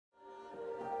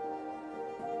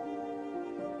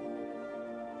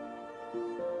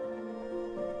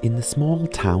In the small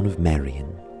town of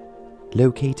Marion,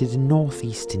 located in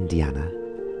northeast Indiana,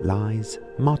 lies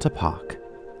Marta Park,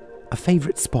 a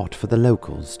favourite spot for the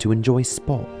locals to enjoy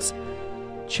sports,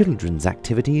 children's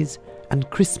activities and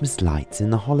Christmas lights in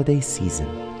the holiday season.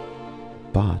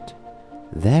 But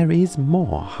there is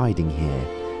more hiding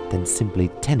here than simply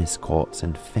tennis courts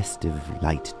and festive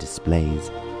light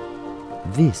displays.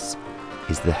 This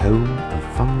is the home of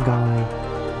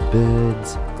fungi,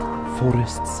 birds,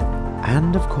 forests,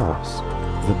 and of course,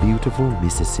 the beautiful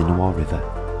Mississinewa River.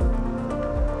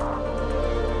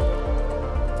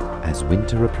 As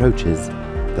winter approaches,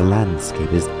 the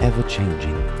landscape is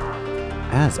ever-changing,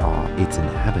 as are its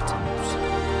inhabitants.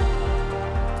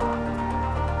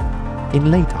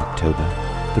 In late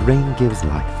October, the rain gives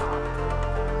life,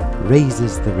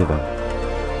 raises the river,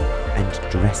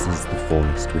 and dresses the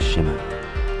forest with shimmer.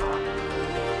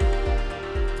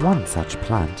 One such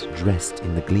plant dressed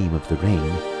in the gleam of the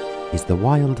rain is the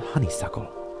wild honeysuckle,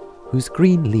 whose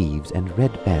green leaves and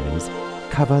red berries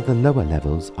cover the lower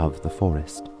levels of the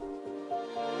forest.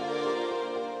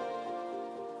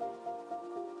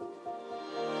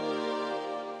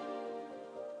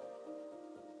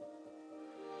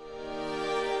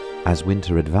 As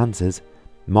winter advances,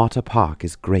 Marta Park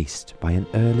is graced by an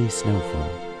early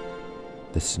snowfall.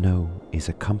 The snow is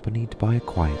accompanied by a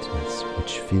quietness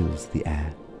which fills the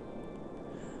air.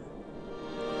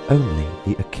 Only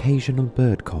the occasional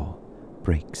bird call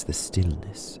breaks the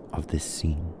stillness of this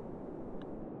scene.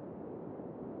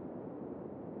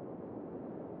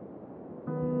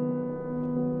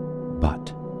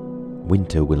 But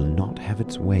winter will not have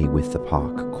its way with the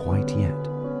park quite yet.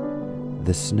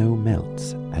 The snow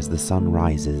melts as the sun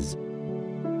rises,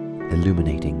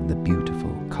 illuminating the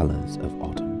beautiful colors of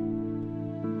autumn.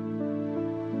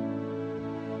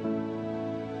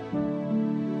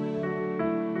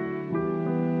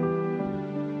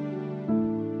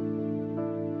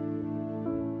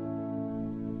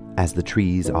 As the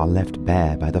trees are left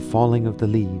bare by the falling of the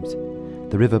leaves,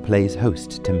 the river plays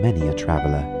host to many a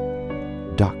traveller.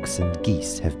 Ducks and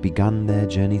geese have begun their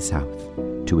journey south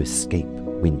to escape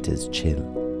winter's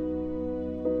chill.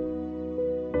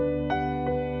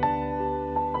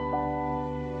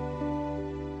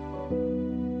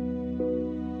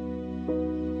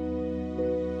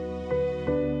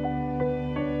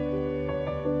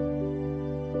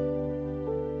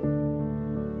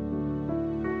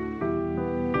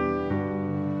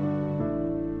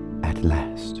 At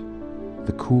last,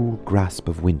 the cool grasp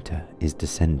of winter is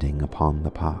descending upon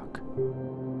the park.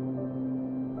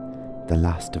 The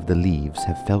last of the leaves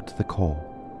have felt the call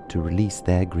to release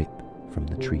their grip from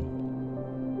the tree.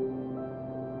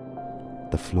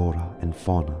 The flora and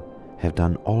fauna have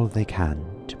done all they can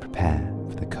to prepare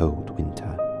for the cold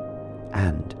winter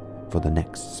and for the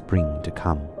next spring to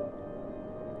come.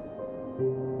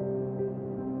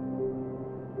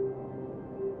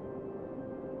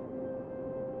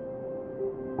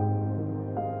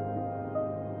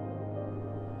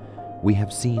 We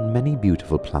have seen many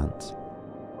beautiful plants,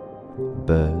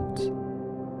 birds,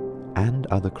 and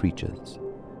other creatures.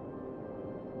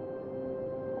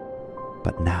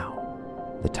 But now,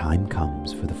 the time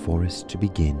comes for the forest to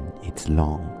begin its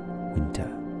long winter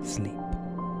sleep.